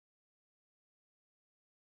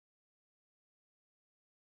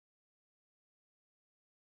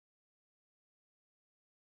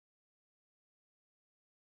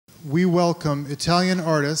we welcome Italian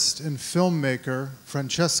artist and filmmaker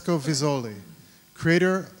Francesco Vezzoli,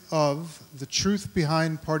 creator of The Truth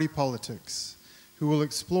Behind Party Politics, who will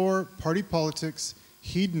explore party politics,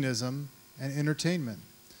 hedonism, and entertainment,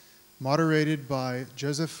 moderated by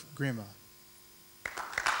Joseph GRIMA.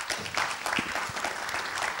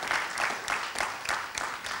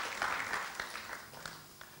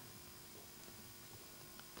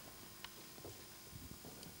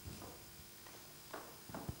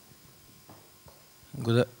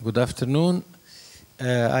 Good afternoon.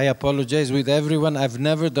 I apologize with everyone. I've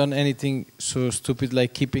never done anything so stupid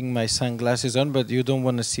like keeping my sunglasses on, but you don't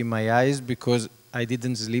want to see my eyes because I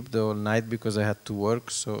didn't sleep the whole night because I had to work,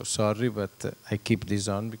 so sorry, but I keep this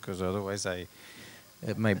on because otherwise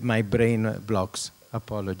my brain blocks.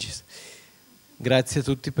 Apologies. Grazie a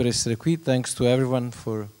tutti per essere qui. Thanks to everyone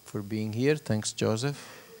for being here. Thanks,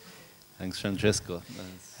 Joseph. Thanks, Francesco.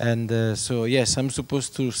 And so, yes, I'm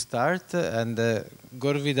supposed to start. And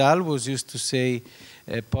Gore Vidal was used to say,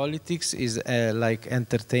 politics is like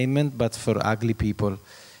entertainment, but for ugly people.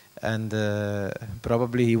 And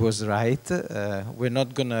probably he was right. We're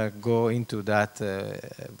not going to go into that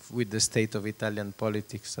with the state of Italian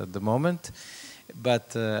politics at the moment.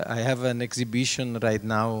 But I have an exhibition right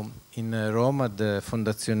now in Rome at the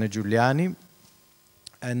Fondazione Giuliani.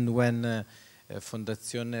 And when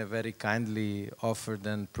Fondazione very kindly offered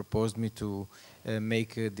and proposed me to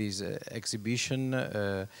make this exhibition,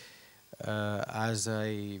 as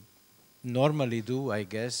I normally do, I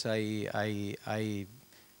guess. I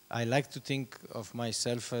like to think of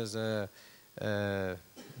myself as a,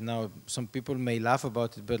 now some people may laugh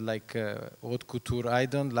about it, but like haute couture. I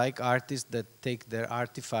don't like artists that take their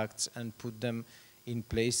artifacts and put them in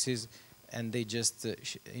places and they just,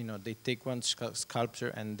 they take one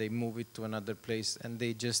sculpture and they move it to another place and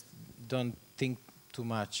they just don't think too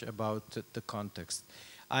much about the context.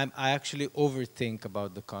 I actually overthink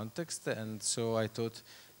about the context, and so I thought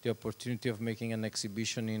the opportunity of making an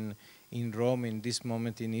exhibition in Rome in this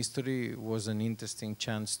moment in history was an interesting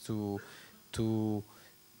chance to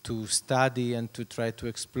study and to try to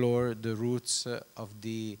explore the roots of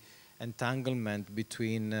the entanglement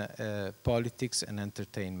between politics and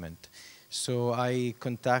entertainment. So I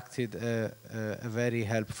contacted a very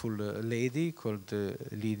helpful lady called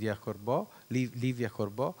Livia Corbo,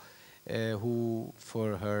 who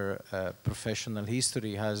for her professional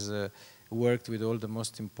history has worked with all the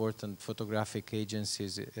most important photographic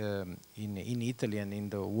agencies in Italy and in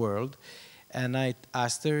the world. And I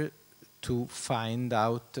asked her to find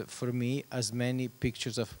out for me as many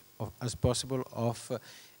pictures as possible of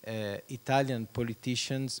Italian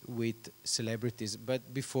politicians with celebrities,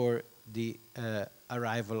 but before the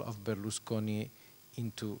arrival of Berlusconi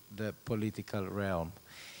into the political realm.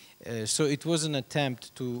 So it was an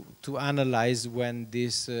attempt to analyze when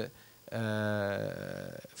this,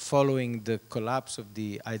 following the collapse of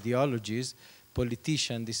the ideologies,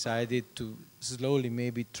 politicians decided to slowly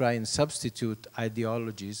maybe try and substitute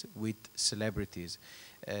ideologies with celebrities.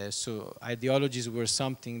 So ideologies were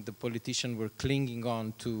something the politicians were clinging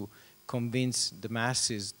on to convince the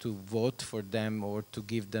masses to vote for them or to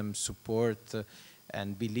give them support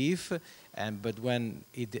and belief. But when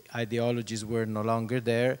ideologies were no longer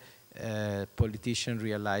there, politicians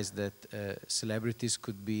realized that celebrities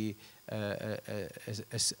could be a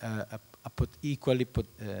equally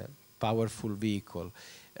powerful vehicle.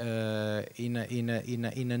 In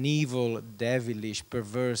an evil, devilish,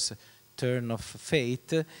 perverse turn of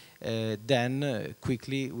fate, then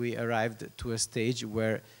quickly we arrived to a stage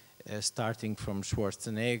where starting from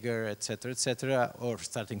Schwarzenegger, etc., or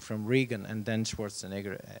starting from Reagan and then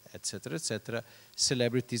Schwarzenegger, etc.,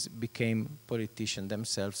 celebrities became politicians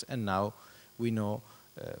themselves, and now we know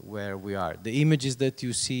where we are. The images that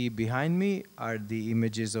you see behind me are the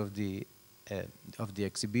images of the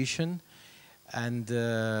exhibition, and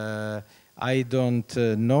I don't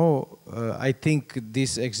know. I think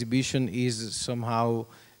this exhibition is somehow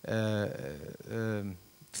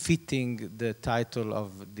fitting the title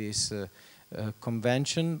of this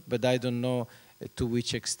convention, but I don't know to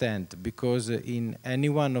which extent, because in any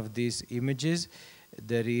one of these images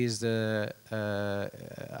there is,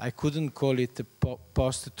 I couldn't call it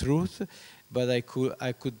post-truth, but I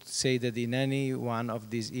could say that in any one of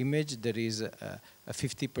these images there is a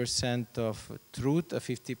 50% of truth, a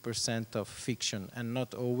 50% of fiction, and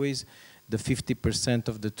not always the 50%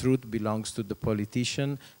 of the truth belongs to the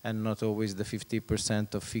politician, and not always the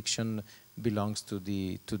 50% of fiction belongs to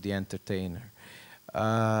the entertainer.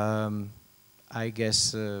 I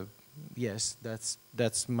guess yes,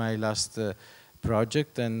 that's my last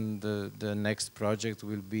project, and the next project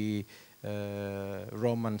will be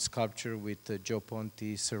Roman sculpture with Gio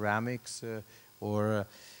Ponti ceramics, or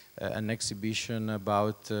an exhibition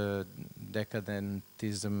about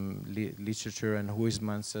decadentism literature and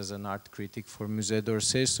Huysmans as an art critic for Musée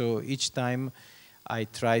d'Orsay. So each time I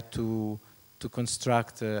try to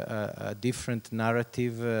construct a different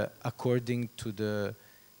narrative according to the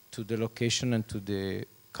location and to the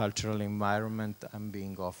cultural environment I'm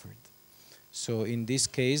being offered. So in this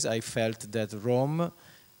case, I felt that Rome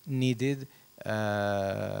needed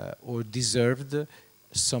or deserved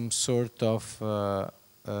some sort of,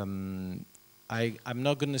 I'm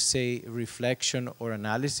not going to say reflection or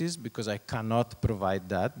analysis, because I cannot provide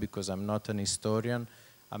that, because I'm not an historian,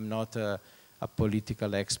 I'm not a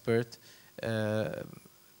political expert.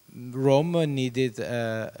 Rome needed,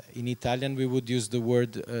 in Italian we would use the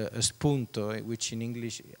word spunto, which in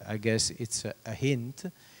English I guess it's a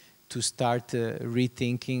hint, to start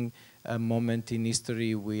rethinking a moment in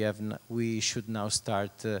history we should now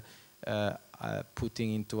start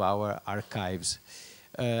putting into our archives.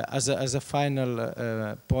 As a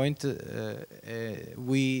final point,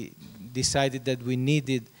 we decided that we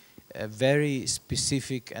needed very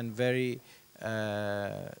specific and very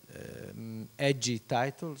edgy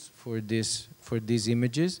titles for these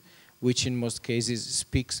images, which in most cases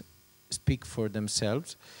speak for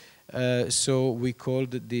themselves. So we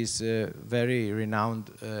called this very renowned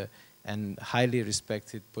and highly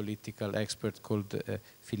respected political expert called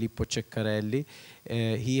Filippo Ceccarelli.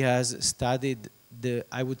 He has studied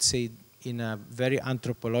I would say in a very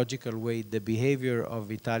anthropological way, the behavior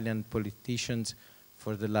of Italian politicians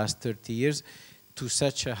for the last 30 years to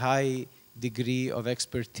such a high degree of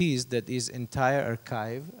expertise that his entire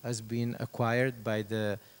archive has been acquired by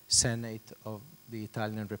the Senate of the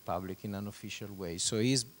Italian Republic in an official way. So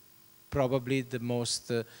he's probably the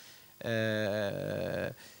most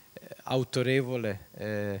autorevole,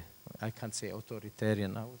 I can't say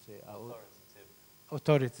authoritarian, I would say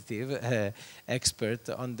authoritative expert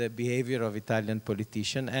on the behavior of Italian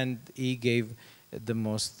politicians, and he gave the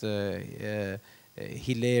most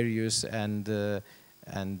hilarious and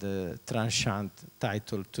tranchant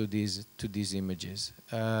title to these images.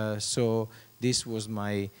 So this was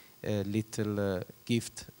my little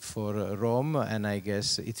gift for Rome, and I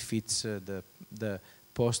guess it fits the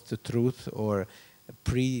post-truth or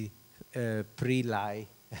pre-lie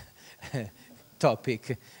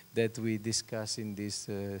topic that we discuss in this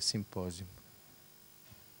symposium.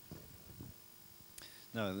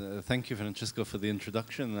 No, thank you, Francesco, for the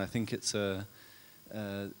introduction. I think it's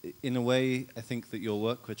in a way, I think that your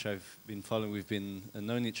work, which I've been following, we've been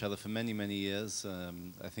known each other for many, many years.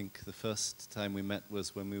 I think the first time we met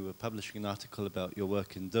was when we were publishing an article about your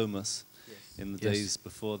work in Domus, yes, in the days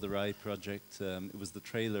before the RAI project. It was the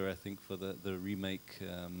trailer, I think, for the remake.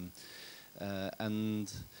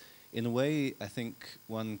 And in a way, I think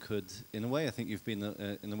one could, in a way, I think you've been,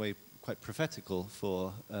 in a way, quite prophetical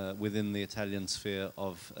for within the Italian sphere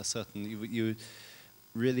of a certain, you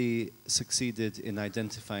really succeeded in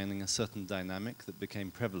identifying a certain dynamic that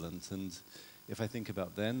became prevalent. And if I think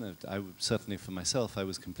about then, certainly for myself, I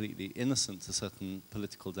was completely innocent to certain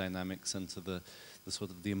political dynamics and to the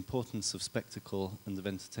sort of the importance of spectacle and of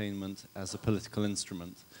entertainment as a political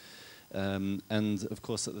instrument. And of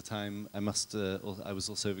course, at the time, I was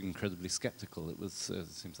also incredibly skeptical. It was, it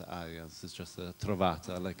seems like, yeah, this is just a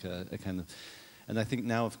trovata, like a kind of. And I think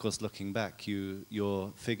now, of course, looking back,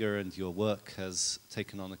 your figure and your work has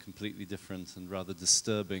taken on a completely different and rather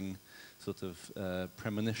disturbing sort of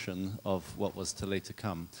premonition of what was to later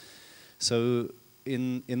come. So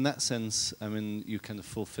in that sense, I mean, you kind of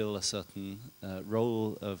fulfill a certain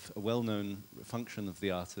role of a well-known function of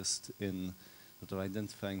the artist in sort of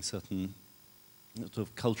identifying certain sort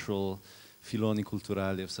of cultural filoni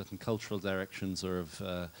culturali, of certain cultural directions, or of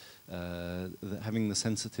having the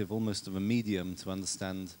sensitive almost of a medium to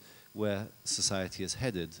understand where society is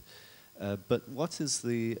headed. But what is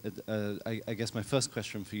the, I guess my first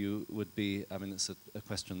question for you would be, I mean, it's a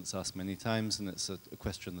question that's asked many times, and it's a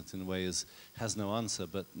question that in a way has no answer,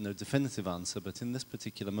 but no definitive answer. But in this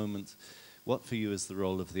particular moment, what for you is the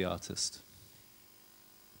role of the artist?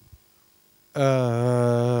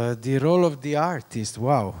 The role of the artist,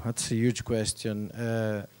 wow, that's a huge question.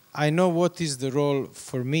 I know what is the role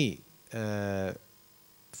for me.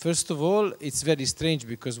 First of all, it's very strange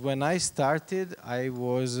because when I started, I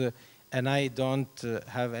was, and I don't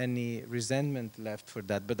have any resentment left for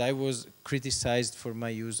that, but I was criticized for my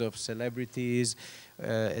use of celebrities,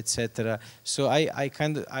 etc. So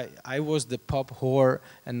I was the pop whore,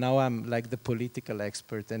 and now I'm like the political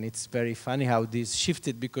expert, and it's very funny how this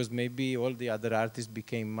shifted because maybe all the other artists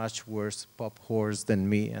became much worse pop whores than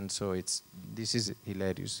me, and so it's this is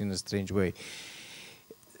hilarious in a strange way.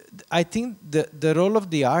 I think the role of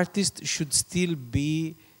the artist should still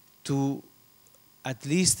be to, at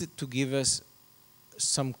least to give us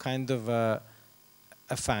some kind of a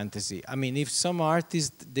fantasy. I mean, if some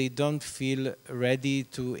artists, they don't feel ready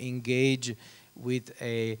to engage with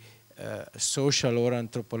a social or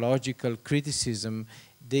anthropological criticism,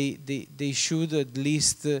 they should at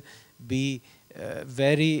least be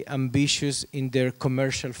very ambitious in their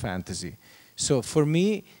commercial fantasy. So for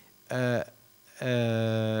me,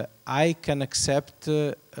 I can accept,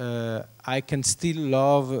 I can still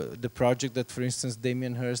love the project that, for instance,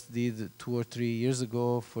 Damien Hirst did 2 or 3 years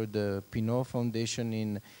ago for the Pinault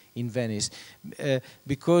Foundation in Venice,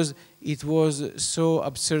 because it was so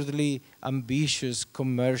absurdly ambitious,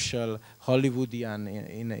 commercial, Hollywoodian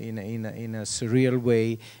in a surreal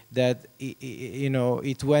way that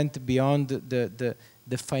it went beyond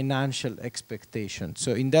the financial expectation.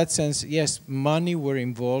 So in that sense, yes, money were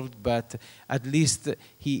involved, but at least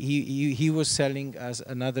he was selling us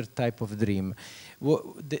another type of dream.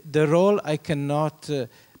 The role I cannot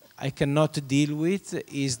deal with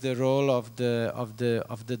is the role of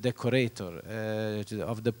the decorator,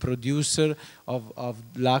 of the producer of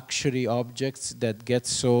luxury objects that get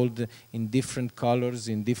sold in different colors,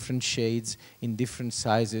 in different shades, in different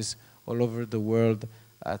sizes all over the world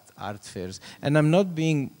at art fairs. And I'm not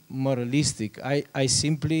being moralistic. I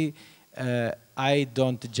simply, I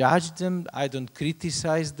don't judge them, I don't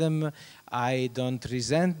criticize them, I don't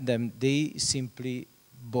resent them. They simply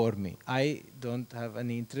bore me. I don't have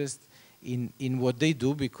an interest in what they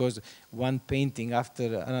do, because one painting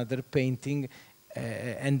after another painting,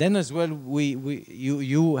 and then as well,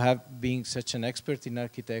 you have being such an expert in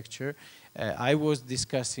architecture. I was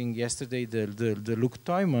discussing yesterday the Luc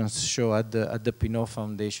Tuymans show at the Pinault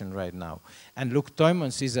Foundation right now, and Luc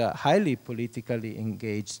Tuymans is a highly politically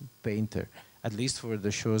engaged painter, at least for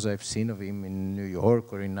the shows I've seen of him in New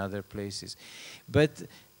York or in other places. But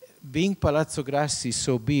being Palazzo Grassi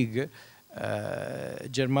so big,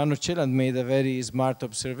 Germano Celand made a very smart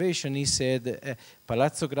observation. He said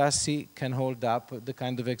Palazzo Grassi can hold up the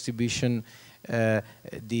kind of exhibition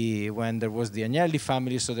when there was the Agnelli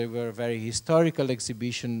family, so they were a very historical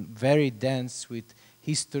exhibition, very dense with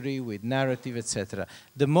history, with narrative, etc.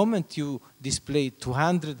 The moment you display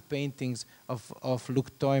 200 paintings of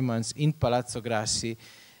Luc Tuymans in Palazzo Grassi,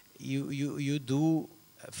 you do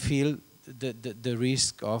feel the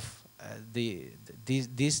risk of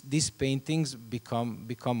these paintings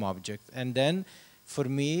become objects. And then, for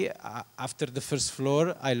me, after the first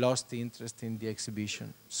floor, I lost the interest in the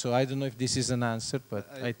exhibition. So I don't know if this is an answer, but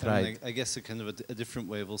I tried. I guess a kind of a different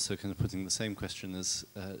way of also kind of putting the same question is,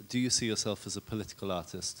 do you see yourself as a political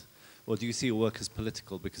artist? Or do you see your work as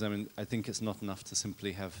political? Because I mean, I think it's not enough to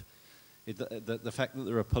simply have the fact that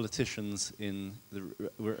there are politicians in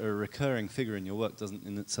a recurring figure in your work doesn't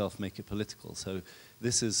in itself make it political. So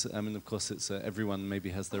this is, I mean, of course, it's everyone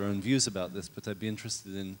maybe has their own views about this, but I'd be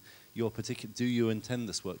interested in your particular. Do you intend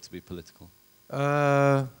this work to be political?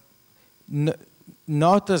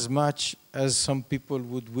 Not as much as some people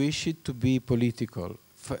would wish it to be political.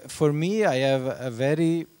 For me, I have a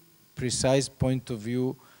very precise point of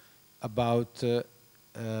view about.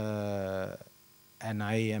 And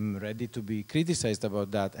I am ready to be criticized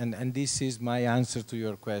about that. And this is my answer to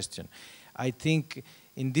your question. I think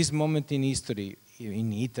in this moment in history,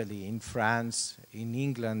 in Italy, in France, in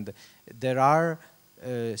England, there are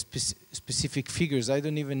specific figures, I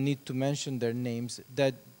don't even need to mention their names,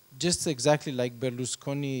 that just exactly like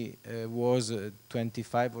Berlusconi was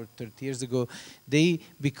 25 or 30 years ago, they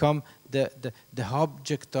become the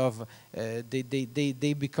object of,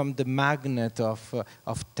 they become the magnet of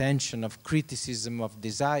tension, of criticism, of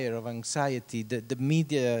desire, of anxiety. The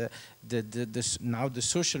media, now the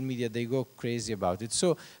social media, they go crazy about it.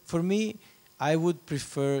 So for me, I would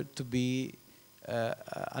prefer to be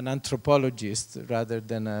an anthropologist rather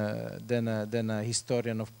than a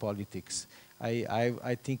historian of politics.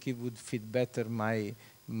 I think it would fit better my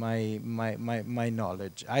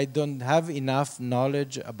knowledge. I don't have enough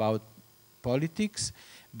knowledge about politics,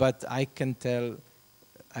 but I can tell,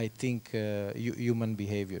 I think, human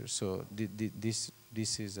behavior. So this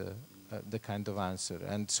is the kind of answer.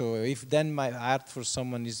 And so if then my art for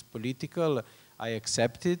someone is political, I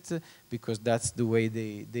accept it because that's the way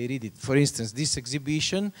they read it. For instance, this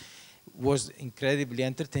exhibition was incredibly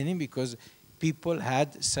entertaining because people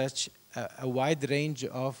had such a wide range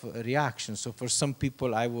of reactions. So for some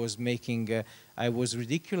people, I was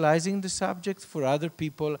ridiculizing the subject. For other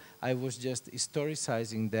people, I was just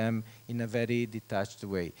historicizing them in a very detached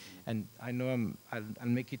way. And I know I'll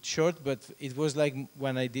make it short, but it was like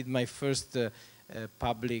when I did my first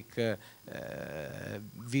public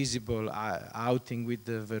visible outing with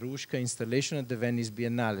the Verushka installation at the Venice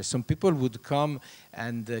Biennale. Some people would come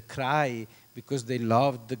and cry because they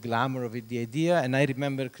loved the glamour of it, the idea. And I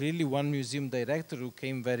remember clearly one museum director who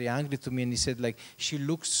came very angry to me and he said, like, she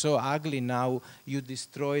looks so ugly now, you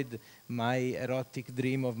destroyed my erotic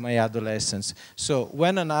dream of my adolescence. So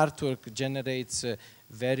when an artwork generates a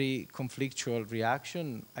very conflictual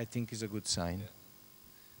reaction, I think is a good sign. Yeah.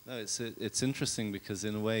 No, it's interesting because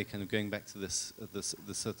in a way, kind of going back to this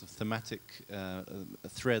sort of thematic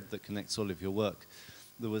thread that connects all of your work,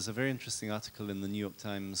 there was a very interesting article in the New York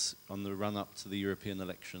Times on the run-up to the European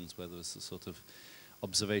elections, where there was a sort of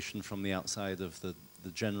observation from the outside of the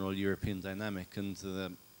general European dynamic. And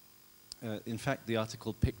in fact, the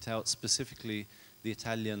article picked out specifically the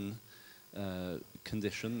Italian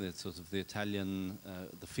condition, the sort of the Italian,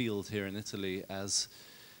 the field here in Italy as,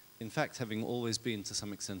 in fact, having always been to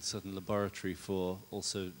some extent a certain laboratory for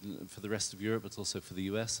also for the rest of Europe, but also for the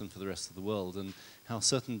US and for the rest of the world, and how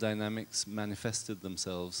certain dynamics manifested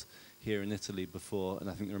themselves here in Italy before. And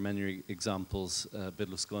I think there are many examples.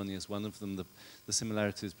 Berlusconi is one of them. The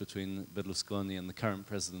similarities between Berlusconi and the current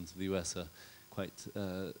president of the US are quite,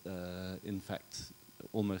 in fact,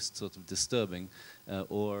 almost sort of disturbing,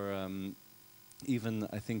 even,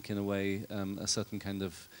 I think, in a way, a certain kind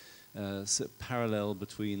of parallel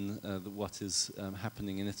between what is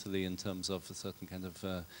happening in Italy in terms of a certain kind of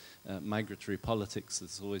migratory politics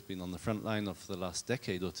that's always been on the front line of the last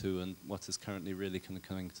decade or two, and what is currently really kind of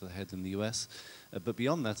coming to the head in the US. But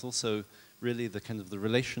beyond that, also really the kind of the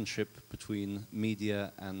relationship between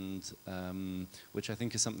media and which I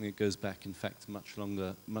think is something that goes back, in fact, much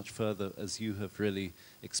longer, much further, as you have really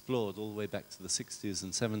explored, all the way back to the 60s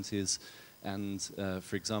and 70s. And,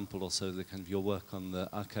 for example, also the kind of your work on the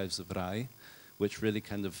archives of RAI, which really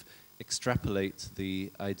kind of extrapolate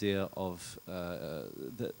the idea of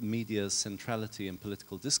the media's centrality in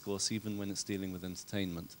political discourse, even when it's dealing with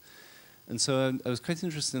entertainment. And so I was quite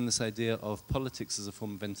interested in this idea of politics as a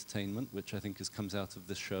form of entertainment, which I think comes out of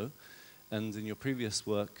this show. And in your previous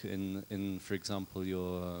work, in for example,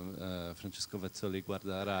 your Francesco Vezzoli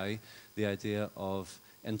Guarda Rai, the idea of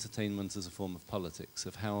entertainment as a form of politics,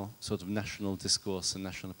 of how sort of national discourse and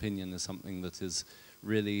national opinion is something that is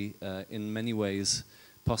really, in many ways,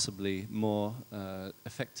 possibly more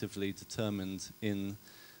effectively determined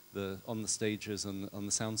on the stages and on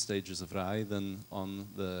the sound stages of RAI than on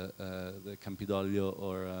the Campidoglio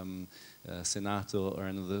or Senato or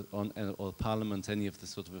another, or Parliament, any of the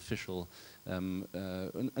sort of official. And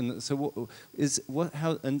so,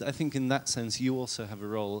 and I think in that sense, you also have a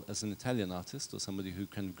role as an Italian artist or somebody who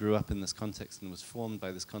kind of grew up in this context and was formed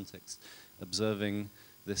by this context, observing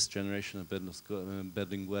this generation of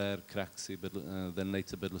Berlinguer, Craxi, then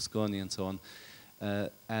later Berlusconi, and so on.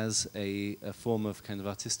 As a form of kind of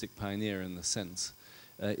artistic pioneer in the sense.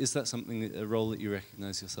 Is that something, a role that you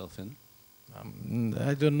recognize yourself in?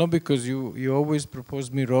 I don't know, because you always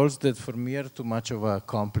propose me roles that for me are too much of a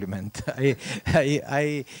compliment.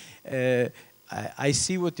 I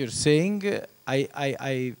see what you're saying.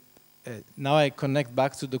 Now I connect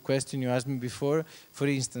back to the question you asked me before. For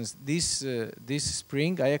instance, this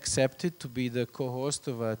spring I accepted to be the co-host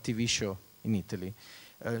of a TV show in Italy.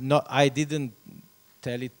 No, I didn't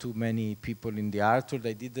tell it to many people in the art world.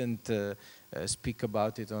 I didn't speak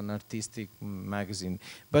about it on artistic magazine.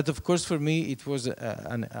 But of course, for me, it was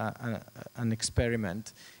an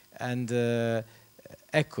experiment. And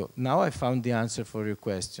ecco, now I found the answer for your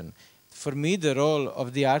question. For me, the role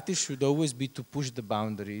of the artist should always be to push the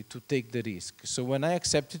boundary, to take the risk. So when I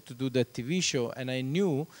accepted to do that TV show, and I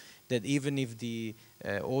knew that even if the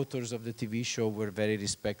authors of the TV show were very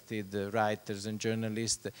respected writers and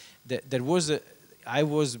journalists, I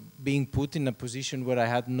was being put in a position where I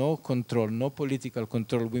had no control, no political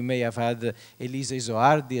control. We may have had Elisa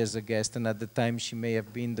Isoardi as a guest, and at the time she may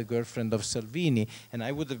have been the girlfriend of Salvini, and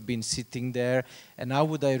I would have been sitting there, and how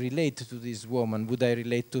would I relate to this woman? Would I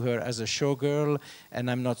relate to her as a showgirl?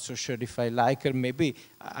 And I'm not so sure if I like her. Maybe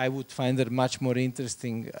I would find her much more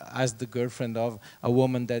interesting as the girlfriend of a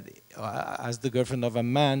woman that, as the girlfriend of a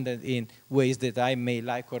man that in ways that I may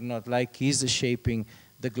like or not like is shaping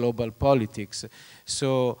the global politics.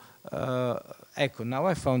 So, ecco, now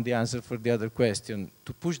I found the answer for the other question.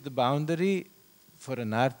 To push the boundary for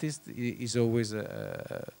an artist is always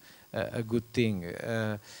a good thing.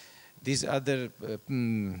 This other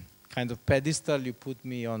kind of pedestal you put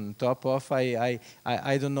me on top of, I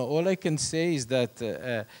don't know. All I can say is that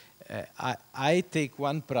I take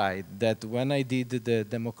one pride that when I did the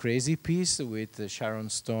Democracy piece with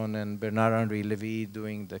Sharon Stone and Bernard-Henri Lévy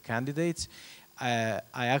doing the candidates,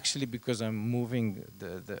 I actually, because I'm moving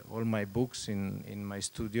all my books in my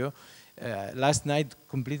studio, last night,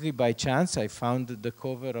 completely by chance, I found the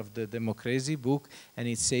cover of the Democracy book, and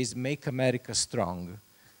it says, "Make America Strong."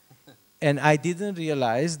 And I didn't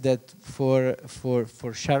realize that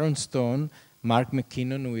for Sharon Stone, Mark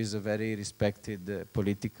McKinnon, who is a very respected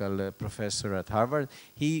political professor at Harvard,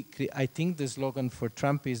 I think the slogan for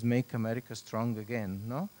Trump is "Make America Strong Again,"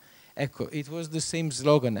 no? Ecco, it was the same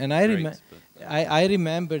slogan. And I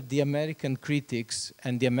remember the American critics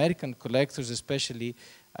and the American collectors especially,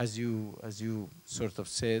 as you sort of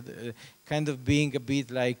said, kind of being a bit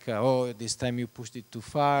like, oh, this time you pushed it too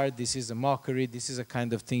far, this is a mockery, this is a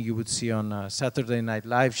kind of thing you would see on a Saturday Night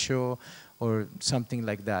Live show or something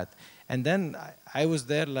like that. And then I was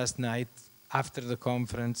there last night after the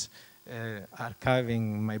conference,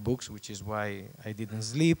 archiving my books, which is why I didn't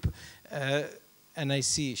sleep. And I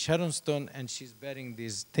see Sharon Stone, and she's bearing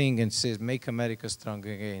this thing and says, "Make America Strong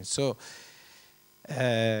Again." So,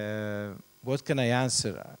 what can I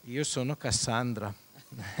answer? Io sono Cassandra.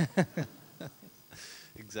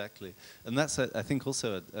 Exactly. And that's, I think,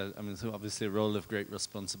 also, I mean, so obviously a role of great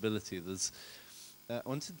responsibility. There's, I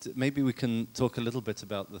wanted to, maybe we can talk a little bit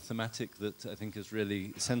about the thematic that I think is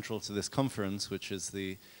really central to this conference, which is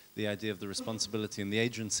the idea of the responsibility and the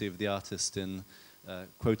agency of the artist in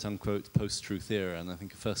quote-unquote post-truth era. And I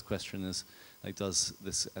think the first question is, like, does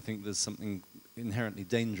this, I think there's something inherently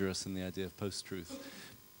dangerous in the idea of post-truth.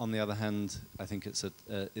 On the other hand, I think it's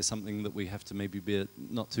is something that we have to maybe be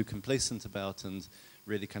not too complacent about and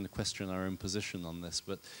really kind of question our own position on this.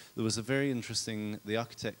 But there was a very interesting, the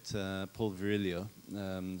architect Paul Virilio,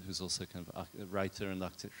 who's also kind of a writer and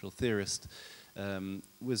architectural theorist,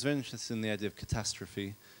 was very interested in the idea of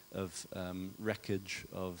catastrophe, of wreckage,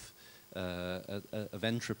 of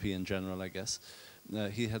entropy in general, I guess.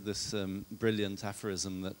 He had this brilliant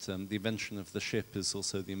aphorism that the invention of the ship is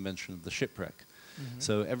also the invention of the shipwreck. Mm-hmm.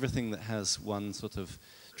 So everything that has one sort of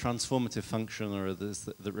transformative function or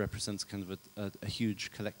that represents kind of a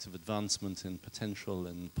huge collective advancement in potential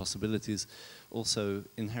and possibilities also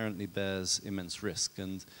inherently bears immense risk.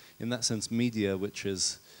 And in that sense, media, which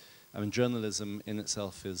is, I mean, journalism in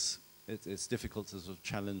itself is, it's difficult to sort of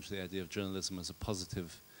challenge the idea of journalism as a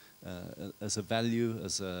positive as a value,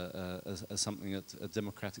 as something that a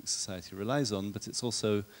democratic society relies on, but it's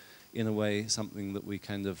also, in a way, something that we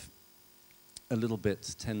kind of a little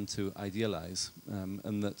bit tend to idealize,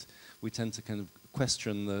 and that we tend to kind of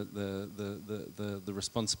question the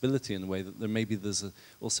responsibility in a way that there's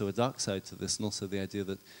also a dark side to this, and also the idea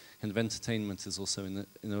that kind of entertainment is also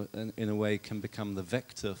in a way can become the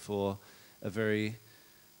vector for a very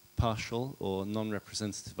partial or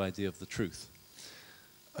non-representative idea of the truth.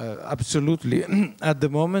 Absolutely. At the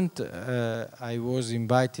moment, I was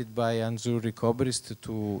invited by Hans Ulrich Obrist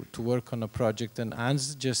to work on a project, and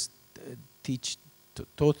Hans just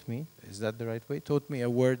taught me, is that the right way? Taught me a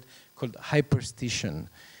word called hyperstition,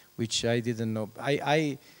 which I didn't know.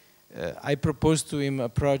 I proposed to him a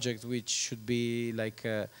project which should be like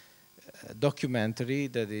a documentary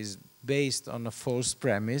that is based on a false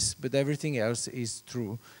premise, but everything else is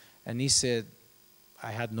true. And he said,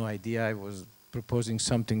 I had no idea I was proposing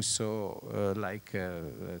something so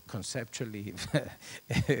conceptually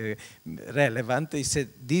relevant. He said,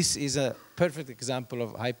 this is a perfect example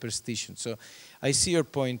of hyperstition. So I see your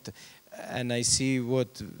point, and I see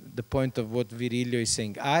the point of what Virilio is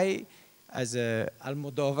saying. I, as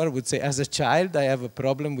Almodovar would say, as a child, I have a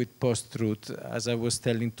problem with post-truth, as I was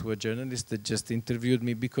telling to a journalist that just interviewed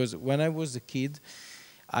me, because when I was a kid,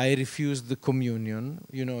 I refused the communion.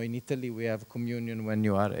 You know, in Italy we have communion when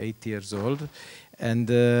you are 8 years old, and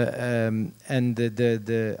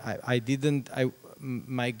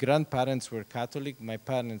my grandparents were Catholic. My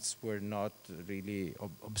parents were not really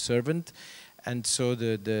observant, and so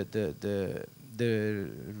the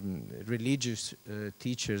religious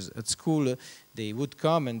teachers at school, they would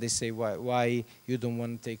come and they say, why you don't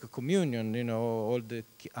want to take a communion? You know, all the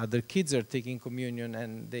other kids are taking communion,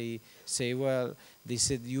 and they say, well, they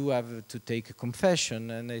said, you have to take a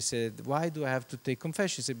confession. And I said, why do I have to take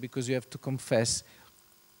confession? He said, because you have to confess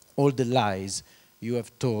all the lies you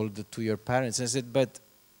have told to your parents. I said, but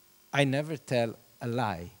I never tell a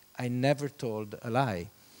lie. I never told a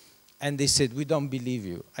lie. And they said, we don't believe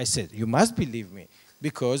you. I said, you must believe me,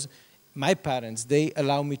 because my parents, they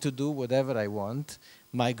allow me to do whatever I want.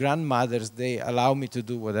 My grandmothers, they allow me to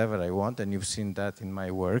do whatever I want, and you've seen that in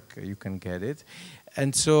my work. You can get it.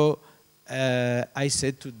 And so I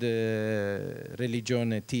said to the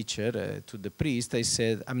religione teacher, to the priest, I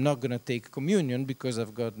said, I'm not going to take communion because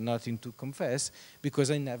I've got nothing to confess, because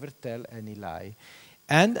I never tell any lie.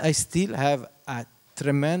 And I still have a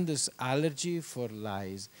tremendous allergy for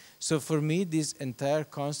lies. So for me, this entire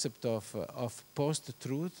concept of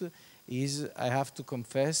post-truth is, I have to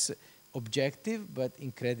confess, objective but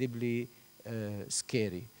incredibly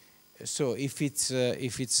scary. So if it's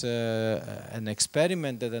an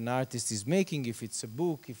experiment that an artist is making, if it's a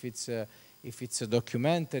book, if it's a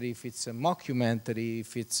documentary, if it's a mockumentary,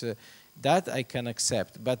 if it's that I can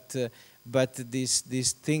accept. But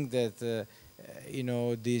this thing that you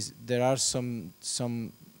know, there are some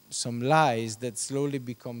lies that slowly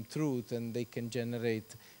become truth, and they can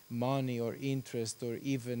generate money or interest or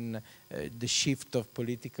even the shift of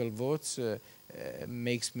political votes,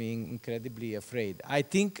 makes me incredibly afraid. I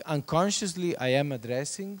think unconsciously I am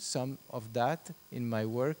addressing some of that in my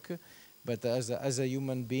work, but as a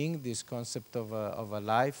human being, this concept of a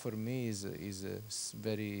lie for me is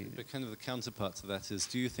very... But kind of the counterpart to that is,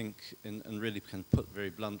 do you think, and really can put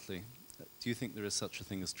very bluntly, do you think there is such a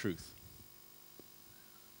thing as truth?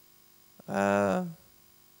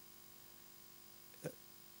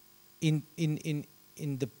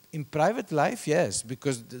 In private life, yes,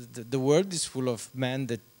 because the world is full of men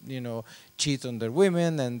that, you know, cheat on their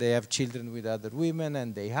women, and they have children with other women,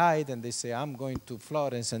 and they hide, and they say, I'm going to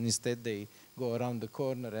Florence, and instead they go around the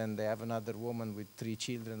corner and they have another woman with 3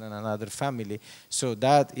 children and another family. So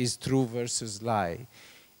that is true versus lie.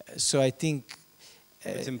 So I think...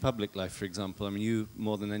 It's in public life, for example. I mean, you,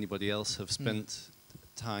 more than anybody else, have spent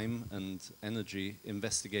time and energy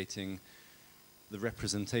investigating the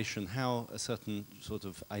representation, how a certain sort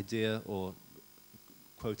of idea or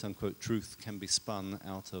quote-unquote truth can be spun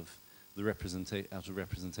out of the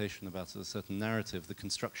representation about a certain narrative, the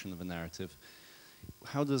construction of a narrative.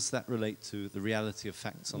 How does that relate to the reality of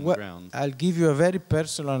facts on the ground? I'll give you a very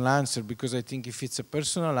personal answer, because I think if it's a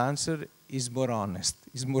personal answer, it's more honest,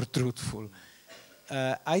 it's more truthful.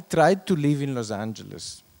 I tried to live in Los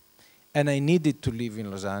Angeles, and I needed to live in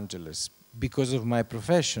Los Angeles because of my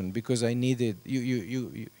profession, because I needed,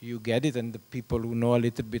 you get it, and the people who know a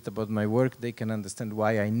little bit about my work, they can understand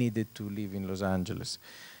why I needed to live in Los Angeles.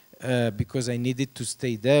 Because I needed to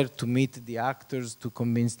stay there, to meet the actors, to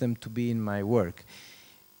convince them to be in my work.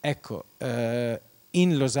 Ecco,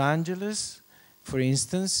 in Los Angeles, for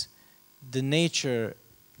instance, the nature,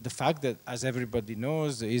 the fact that, as everybody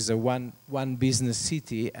knows, is a one business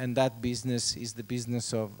city, and that business is the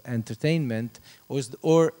business of entertainment,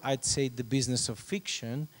 or I'd say the business of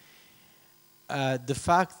fiction. The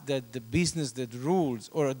fact that the business that rules,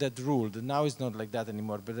 or that ruled, now it's not like that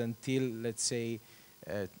anymore, but until, let's say,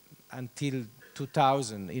 until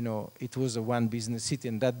 2000, you know, it was a one business city,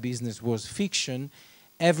 and that business was fiction.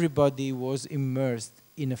 Everybody was immersed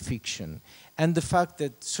in a fiction. And the fact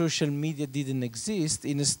that social media didn't exist,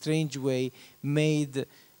 in a strange way, made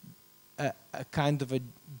a kind of a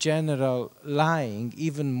general lying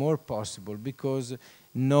even more possible, because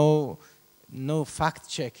no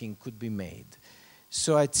fact-checking could be made.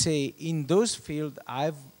 So I'd say in those fields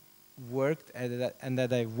I've worked and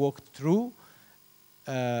that I've walked through,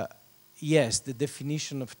 yes, the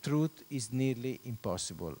definition of truth is nearly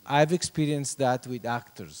impossible. I've experienced that with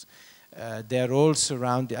actors. They're all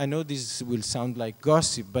surrounded. I know this will sound like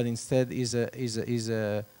gossip, but instead is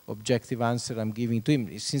a objective answer I'm giving to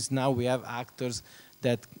him. Since now we have actors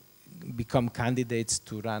that become candidates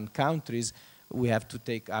to run countries, we have to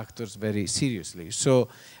take actors very seriously. So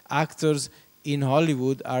actors in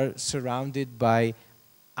Hollywood are surrounded by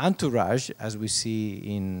entourage, as we see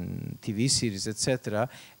in TV series, etc.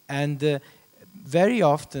 And very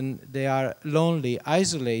often they are lonely,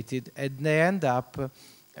 isolated, and they end up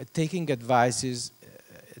taking advices,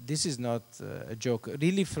 this is not a joke,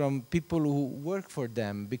 really from people who work for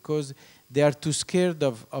them, because they are too scared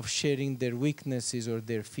of sharing their weaknesses or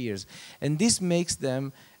their fears. And this makes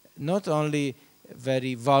them not only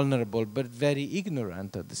very vulnerable, but very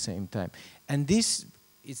ignorant at the same time. And this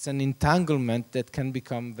is an entanglement that can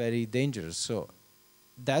become very dangerous. So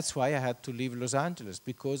that's why I had to leave Los Angeles,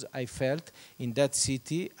 because I felt in that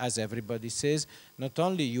city, as everybody says, not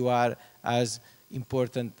only you are as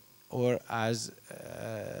important or as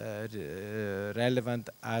relevant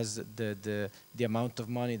as the amount of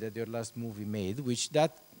money that your last movie made, which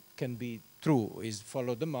that can be true, is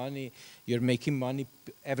follow the money, you're making money,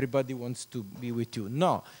 everybody wants to be with you.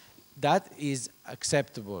 No, that is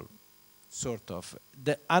acceptable, sort of.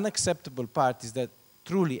 The unacceptable part is that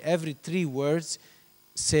truly every 3 words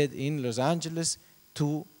said in Los Angeles,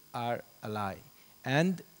 2 are a lie.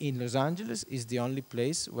 And in Los Angeles is the only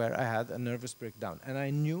place where I had a nervous breakdown. And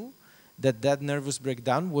I knew that that nervous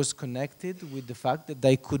breakdown was connected with the fact that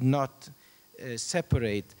I could not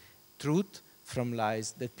separate truth from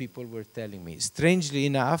lies that people were telling me. Strangely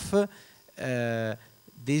enough,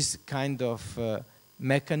 this kind of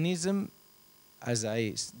mechanism, as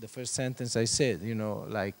the first sentence I said, you know,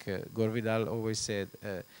 like Gore Vidal always said,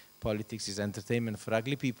 politics is entertainment for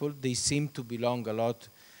ugly people. They seem to belong a lot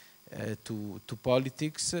to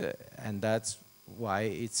politics, and that's why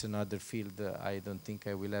it's another field I don't think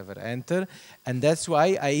I will ever enter. And that's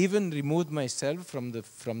why I even removed myself from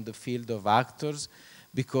the field of actors,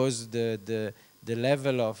 because the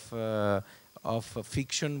level of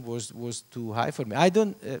fiction was too high for me.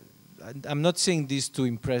 I'm not saying this to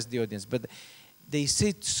impress the audience, but they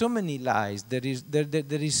say so many lies. There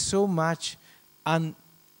is so much,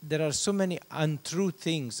 there are so many untrue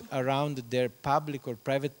things around their public or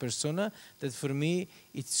private persona that for me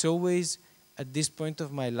it's always, at this point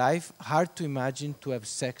of my life, hard to imagine to have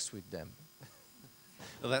sex with them.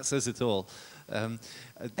 Well, that says it all.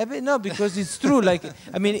 No, because it's true. Like,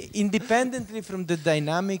 I mean, independently from the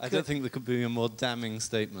dynamic. I don't think there could be a more damning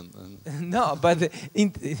statement. No, but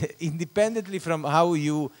independently from how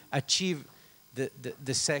you achieve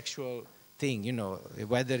the sexual thing, you know,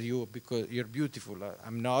 whether because you're beautiful,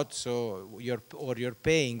 I'm not, so you're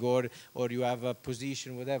paying, or you have a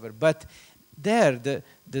position, whatever. But there,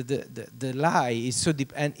 the lie is so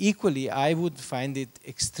deep, and equally, I would find it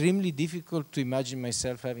extremely difficult to imagine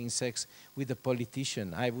myself having sex with a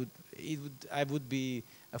politician. I would be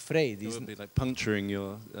afraid. It would be like puncturing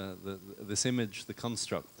your this image, the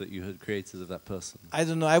construct that you had created of that person. I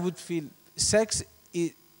don't know. I would feel sex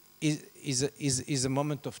is a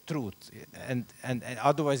moment of truth, and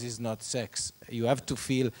otherwise it's not sex. You have to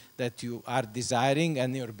feel that you are desiring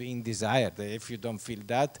and you're being desired. If you don't feel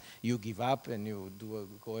that, you give up and you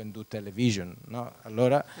go and do television. No,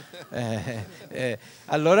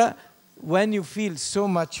 allora, when you feel so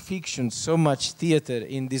much fiction, so much theater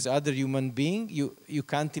in this other human being, you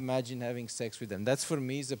can't imagine having sex with them. That's for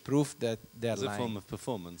me is a proof that they're lying. It's a form of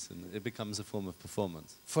performance, and it becomes a form of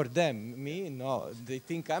performance. For them, me, no. They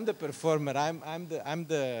think I'm the performer. I'm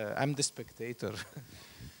the spectator.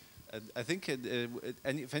 I think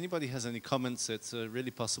if anybody has any comments, it's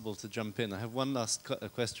really possible to jump in. I have one last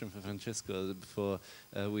question for Francesco before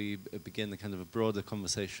we begin a kind of a broader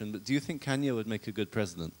conversation. But do you think Kanye would make a good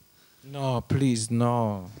president? No, please,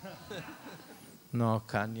 no. No,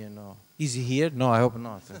 Kanye, no. Is he here? No, I hope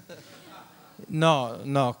not.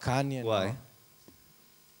 No, Kanye, Why?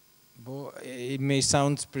 No. It may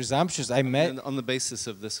sound presumptuous. On the basis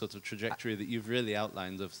of this sort of trajectory that you've really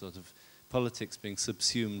outlined of sort of politics being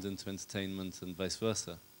subsumed into entertainment and vice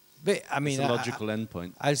versa. But, I mean, it's a logical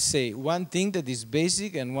endpoint. I'll say one thing that is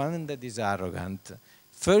basic and one that is arrogant.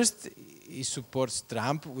 First, he supports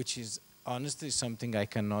Trump, which is honestly something I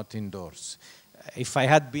cannot endorse. If I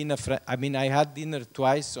had been I had dinner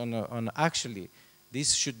twice on actually,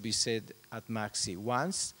 this should be said at Maxi.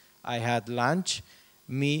 Once I had lunch,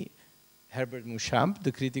 me, Herbert Muschamp,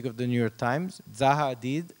 the critic of the New York Times, Zaha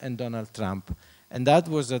Hadid, and Donald Trump. And that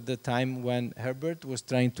was at the time when Herbert was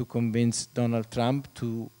trying to convince Donald Trump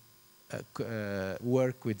to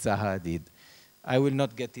work with Zaha Hadid. I will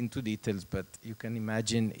not get into details, but you can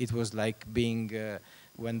imagine it was like being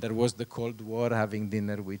when there was the Cold War, having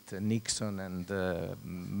dinner with Nixon and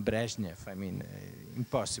Brezhnev. I mean,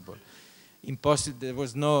 impossible. Impossible. There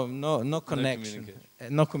was no connection,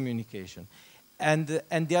 no communication. And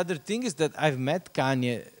the other thing is that I've met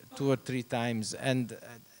Kanye 2 or 3 times, and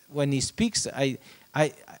when he speaks, I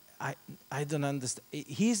don't understand.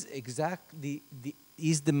 He's exactly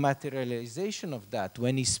is the materialization of that.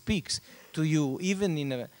 When he speaks to you, even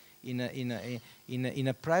in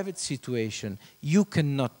a private situation, you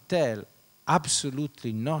cannot tell,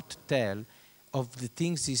 absolutely not tell, of the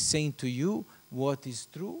things he's saying to you, what is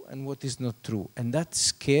true and what is not true. And that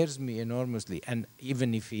scares me enormously. And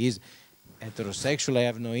even if he is heterosexual, I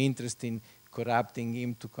have no interest in corrupting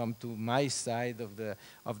him to come to my side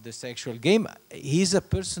of the sexual game. He's a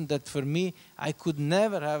person that for me, I could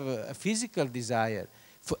never have a physical desire.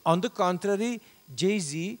 On the contrary,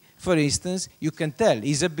 Jay-Z, for instance, you can tell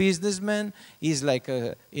he's a businessman. He's like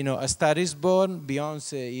a Star is Born.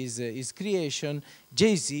 Beyonce is creation.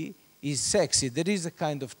 Jay-Z is sexy. There is a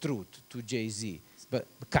kind of truth to Jay-Z, but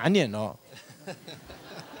Kanye, no.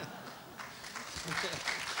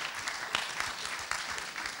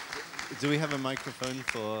 Do we have a microphone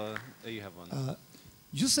for? You have one.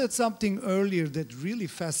 You said something earlier that really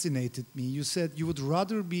fascinated me. You said you would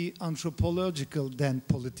rather be anthropological than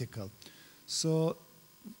political. So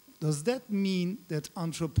does that mean that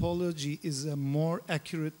anthropology is a more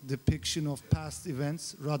accurate depiction of past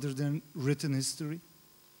events rather than written history?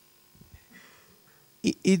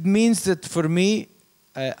 It means that for me,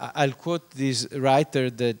 I'll quote this writer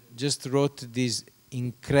that just wrote this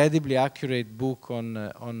incredibly accurate book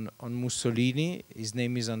on Mussolini. His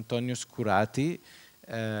name is Antonio Scurati.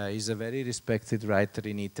 He's a very respected writer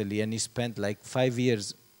in Italy, and he spent like 5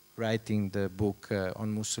 years writing the book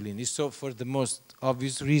on Mussolini. So for the most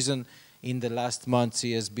obvious reason, in the last months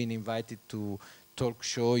he has been invited to talk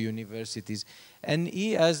show, universities, and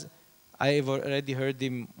he has, I've already heard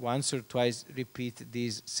him once or twice repeat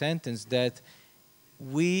this sentence, that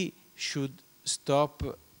we should stop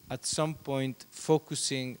at some point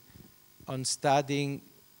focusing on studying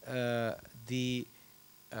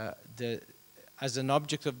as an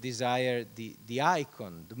object of desire the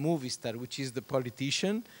icon, the movie star, which is the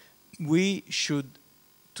politician. We should,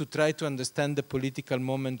 to try to understand the political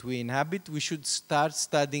moment we inhabit, we should start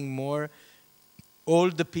studying more all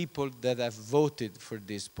the people that have voted for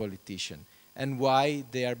this politician and why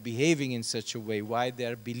they are behaving in such a way, why they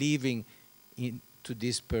are believing to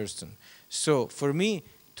this person. So for me,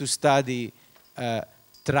 to study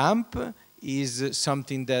Trump is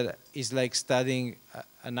something that is like studying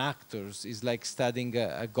an actor, is like studying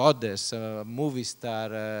a goddess, a movie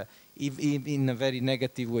star, in a very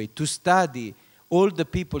negative way. To study all the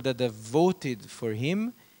people that have voted for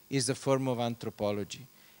him is a form of anthropology.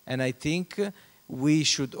 And I think we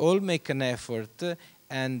should all make an effort,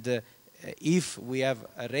 and if we have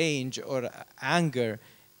a rage or anger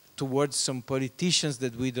towards some politicians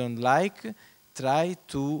that we don't like, try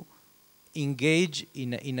to engage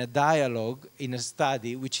in a dialogue, in a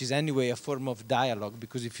study, which is anyway a form of dialogue,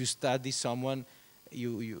 because if you study someone,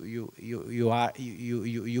 you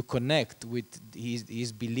connect with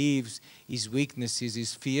his beliefs, his weaknesses,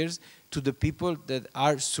 his fears, to the people that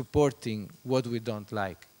are supporting what we don't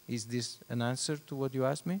like. Is this an answer to what you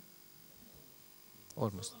asked me?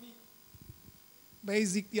 Almost.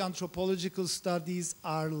 Basically, anthropological studies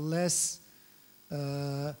are less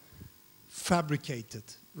fabricated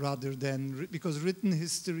rather than, because written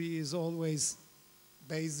history is always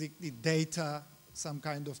basically data, some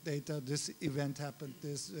kind of data. This event happened,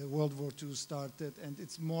 this World War II started, and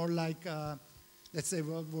it's more like, let's say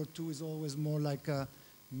World War II is always more like a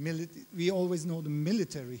military, we always know the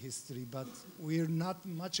military history, but we're not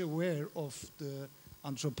much aware of the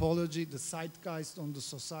anthropology, the zeitgeist on the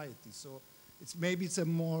society. So it's maybe it's a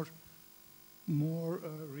more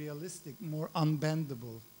realistic, more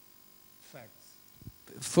unbendable fact.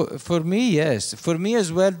 For me, yes. For me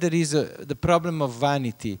as well, there is the problem of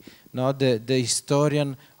vanity. No, the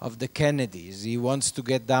historian of the Kennedys. He wants to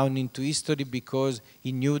get down into history because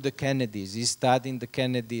he knew the Kennedys. He's studying the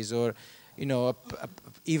Kennedys, or, you know,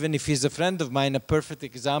 even if he's a friend of mine, a perfect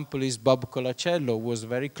example is Bob Colacello, who was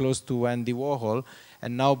very close to Andy Warhol,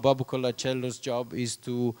 and now Bob Colacello's job is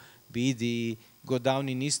to be go down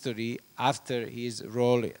in history after his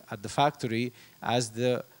role at the factory as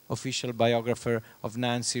the official biographer of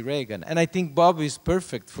Nancy Reagan. And I think Bob is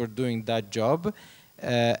perfect for doing that job,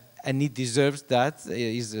 and he deserves that.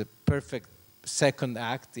 He's a perfect second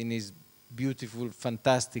act in his beautiful,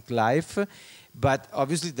 fantastic life. But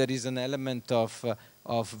obviously there is an element of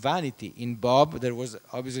vanity. In Bob, there was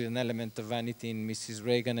obviously an element of vanity in Mrs.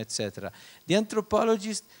 Reagan, etc. The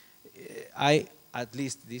anthropologist, at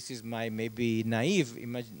least this is my maybe naive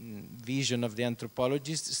vision of the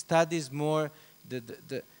anthropologist, studies more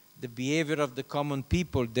the behavior of the common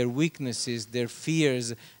people, their weaknesses, their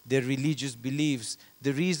fears, their religious beliefs,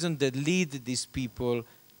 the reason that lead these people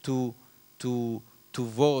to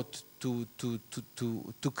vote, to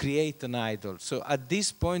create an idol. So at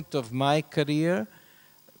this point of my career,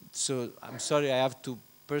 so I'm sorry I have to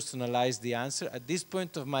personalize the answer, at this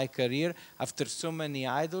point of my career, after so many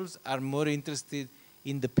idols, I'm more interested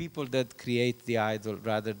in the people that create the idol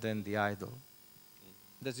rather than the idol.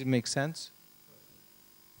 Does it make sense?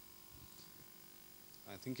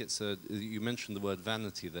 I think it's you mentioned the word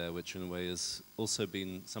vanity there, which in a way has also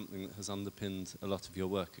been something that has underpinned a lot of your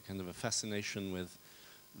work, a kind of a fascination with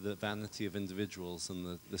the vanity of individuals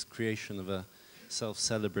and this creation of a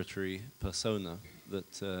self-celebratory persona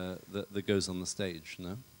that goes on the stage,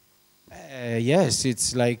 no? Yes,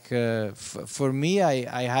 it's like, for me,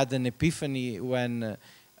 I had an epiphany when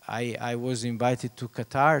I was invited to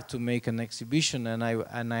Qatar to make an exhibition, and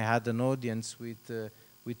I had an audience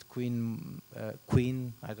with Queen,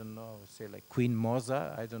 I don't know, say like Queen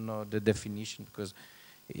Moza, I don't know the definition because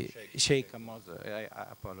Sheikh Moza,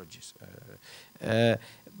 apologies.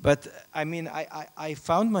 But I mean, I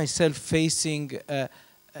found myself facing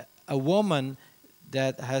a woman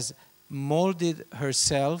that has molded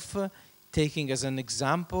herself, taking as an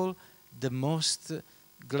example the most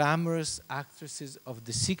glamorous actresses of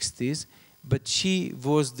the 60s, but she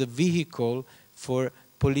was the vehicle for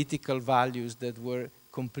political values that were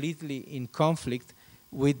completely in conflict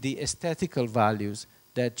with the aesthetical values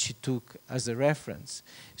that she took as a reference.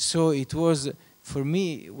 So it was for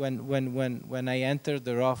me, when I entered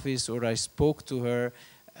her office or I spoke to her,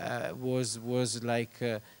 was like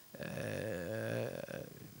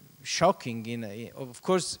shocking. Of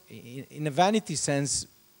course, in a vanity sense,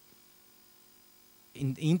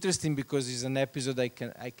 interesting, because it's an episode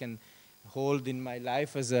I can hold in my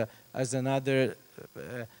life as another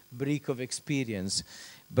brick of experience.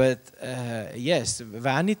 But yes,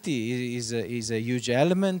 vanity is a huge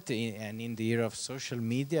element, and in the era of social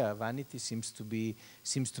media, vanity seems to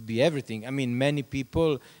be everything. I mean, many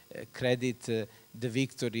people credit the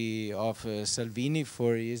victory of Salvini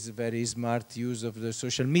for his very smart use of the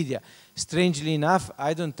social media. Strangely enough,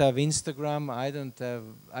 I don't have Instagram.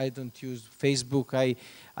 I don't use Facebook.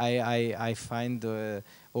 I find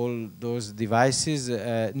all those devices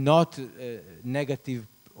not negative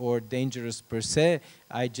or dangerous per se.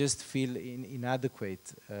 I just feel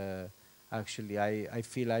inadequate. Actually, I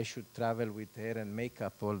feel I should travel with hair and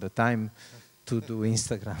makeup all the time to do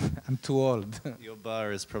Instagram. I'm too old. Your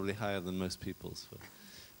bar is probably higher than most people's.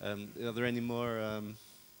 Are there any more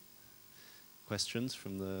questions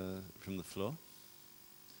from the floor?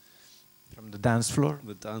 From the dance floor?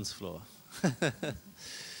 The dance floor.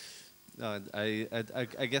 No,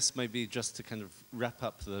 I guess maybe just to kind of wrap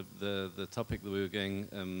up the topic that we were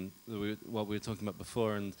going, what we were talking about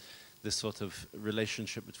before, and this sort of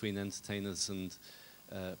relationship between entertainers and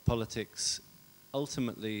politics,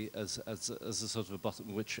 ultimately as a sort of a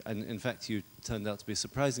bottom, which, and in fact you turned out to be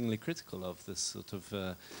surprisingly critical of, this sort of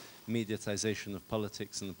mediatization of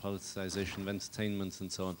politics and the politicization of entertainment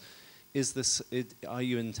and so on. Is this, are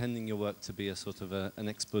you intending your work to be a sort of an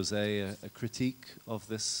expose, a critique of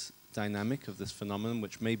this dynamic, of this phenomenon,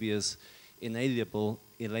 which maybe is inalienable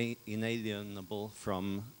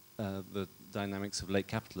from the dynamics of late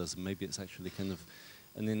capitalism? Maybe it's actually kind of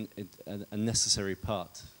a necessary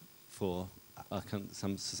part for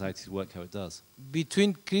some society to work how it does.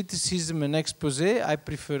 Between criticism and expose, I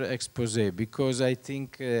prefer expose, because I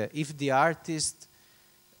think if the artist,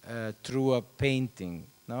 through a painting,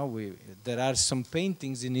 there are some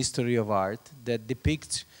paintings in history of art that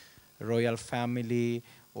depict royal family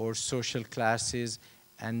or social classes,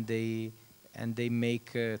 and they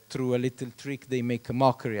make, through a little trick, they make a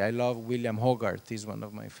mockery. I love William Hogarth. He's one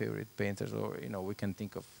of my favorite painters. Or, we can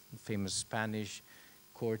think of famous Spanish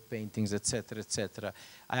court paintings, etc., etc.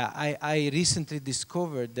 I recently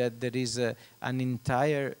discovered that there is an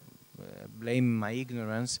entire, blame my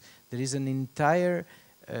ignorance, there is an entire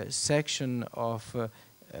section of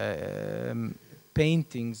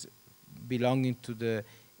paintings belonging to the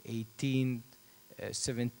 17th,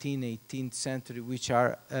 18th century, which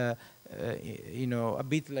are, a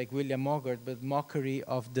bit like William Hogarth, but mockery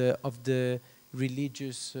of the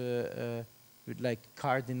religious, like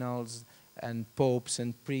cardinals and popes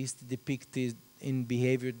and priests depicted in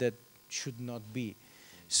behavior that should not be.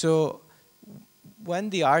 So when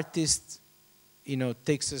the artist,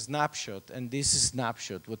 takes a snapshot, and this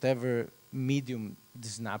snapshot, whatever medium the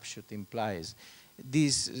snapshot implies,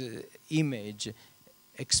 this image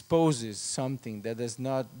exposes something that has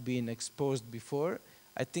not been exposed before,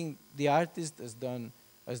 I think the artist has done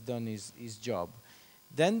his job.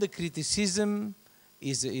 Then the criticism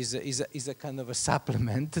is a kind of a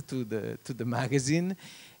supplement to the magazine.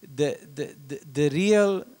 The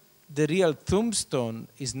real tombstone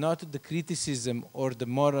is not the criticism or the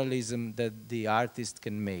moralism that the artist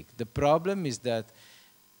can make. The problem is that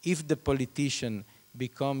if the politician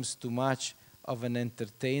becomes too much of an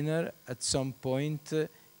entertainer, at some point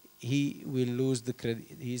he will lose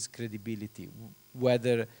his credibility,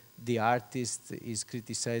 whether the artist is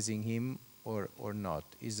criticizing him or not.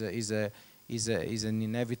 Is an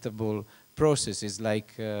inevitable process. It's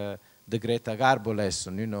like the Greta Garbo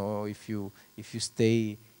lesson. If you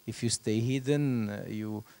stay hidden,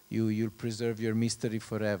 you'll preserve your mystery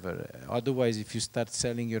forever. Otherwise, if you start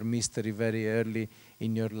selling your mystery very early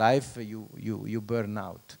in your life, you burn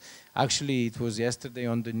out. Actually, it was yesterday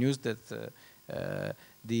on the news that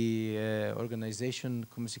the organization,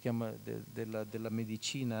 come si chiama, della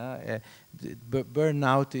medicina,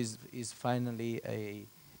 burnout is finally a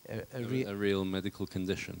real medical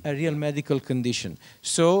condition. A real medical condition.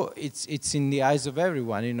 So it's in the eyes of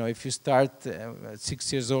everyone. If you start at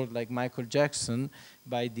 6 years old like Michael Jackson,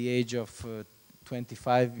 by the age of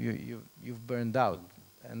 25, you've burned out.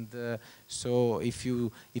 And so if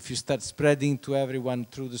you start spreading to everyone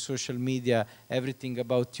through the social media everything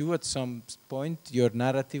about you, at some point your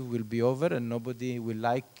narrative will be over, and nobody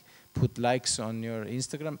will put likes on your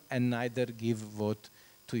Instagram, and neither give vote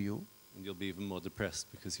to you. And you'll be even more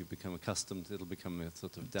depressed because you've become accustomed. It'll become a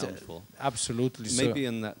sort of downfall. Absolutely. Maybe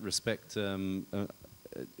in that respect, who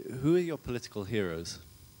are your political heroes?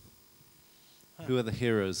 Who are the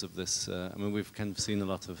heroes of this? I mean, we've kind of seen a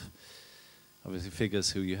lot of, obviously,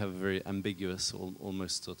 figures who you have a very ambiguous,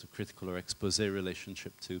 almost sort of critical or expose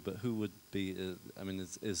relationship to, but who would be, I mean,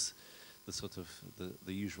 is the sort of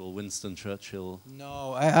the usual Winston Churchill?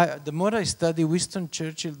 No, the more I study Winston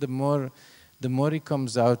Churchill, the more he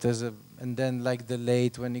comes out as a, and then like the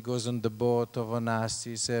late, when he goes on the boat of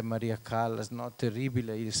Onassis, Maria Callas, not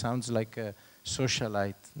terribile, he sounds like a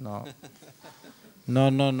socialite, no.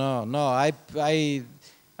 No,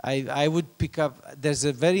 I would pick up, there's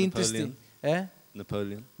a very interesting,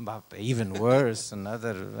 Napoleon? But even worse,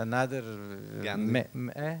 another Gandhi?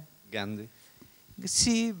 Gandhi?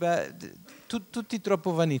 Sì, but tutti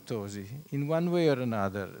troppo vanitosi, in one way or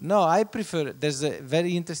another. No, I prefer, there's a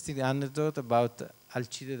very interesting anecdote about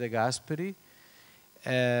Alcide de Gasperi.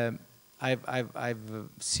 I've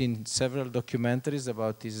seen several documentaries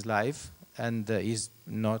about his life, and he's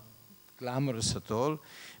not glamorous at all,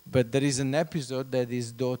 but there is an episode that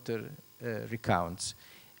his daughter recounts.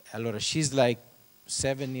 Allora, she's like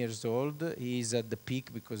 7 years old. He's at the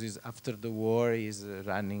peak because he's after the war. He's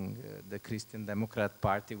running the Christian Democrat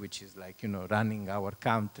Party, which is like, you know, running our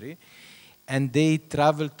country. And they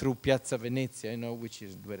travel through Piazza Venezia, you know, which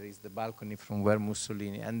is where is the balcony from where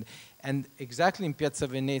Mussolini. And exactly in Piazza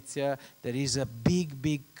Venezia, there is a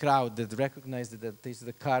big crowd that recognizes that this is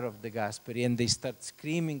the car of De Gasperi, and they start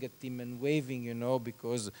screaming at him and waving, you know,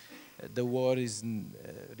 because the war is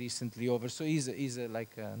recently over. So he's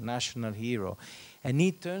like a national hero. And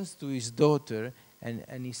he turns to his daughter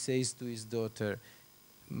and he says to his daughter,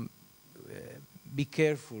 be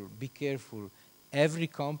careful, be careful. Every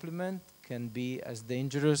compliment can be as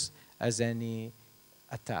dangerous as any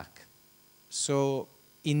attack. So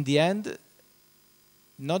in the end,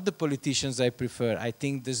 not the politicians I prefer. I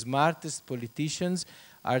think the smartest politicians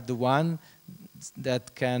are the ones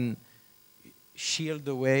that can shield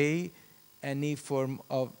away any form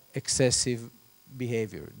of excessive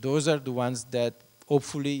behavior. Those are the ones that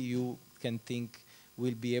hopefully you can think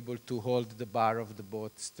will be able to hold the bar of the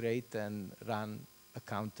boat straight and run a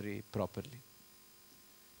country properly.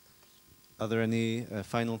 Are there any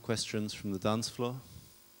final questions from the dance floor?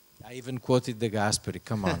 I even quoted De Gasperi,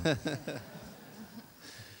 come on.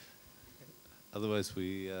 Otherwise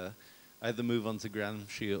we either move on to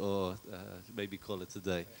Gramsci or maybe call it a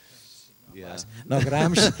day. Yeah. No,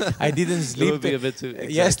 Gramsci, I didn't sleep. It would be a bit too,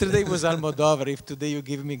 exactly. Yesterday was Almodovar. If today you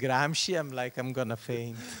give me Gramsci, I'm like, I'm going to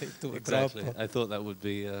faint. Exactly. I thought that would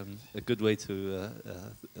be a good way to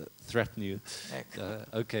threaten you.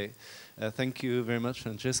 Okay. Thank you very much,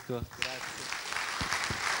 Francesco. Grazie.